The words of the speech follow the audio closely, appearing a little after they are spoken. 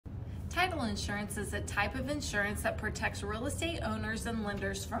Title insurance is a type of insurance that protects real estate owners and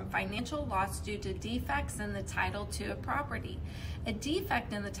lenders from financial loss due to defects in the title to a property. A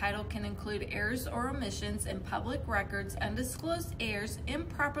defect in the title can include errors or omissions in public records, undisclosed heirs,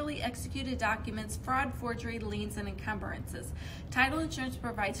 improperly executed documents, fraud, forgery, liens, and encumbrances. Title insurance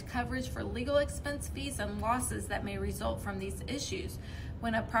provides coverage for legal expense fees and losses that may result from these issues.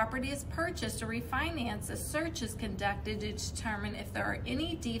 When a property is purchased or refinanced, a search is conducted to determine if there are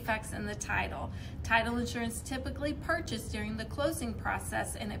any defects in the title. Title insurance typically purchased during the closing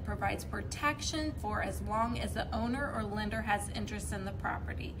process, and it provides protection for as long as the owner or lender has interest in the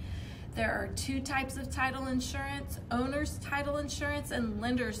property. There are two types of title insurance: owner's title insurance and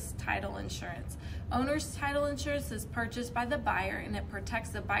lender's title insurance. Owner's title insurance is purchased by the buyer, and it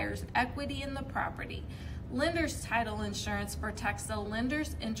protects the buyer's equity in the property. Lender's title insurance protects the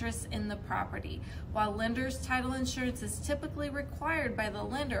lender's interest in the property. While lender's title insurance is typically required by the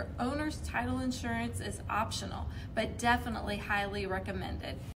lender, owner's title insurance is optional, but definitely highly recommended.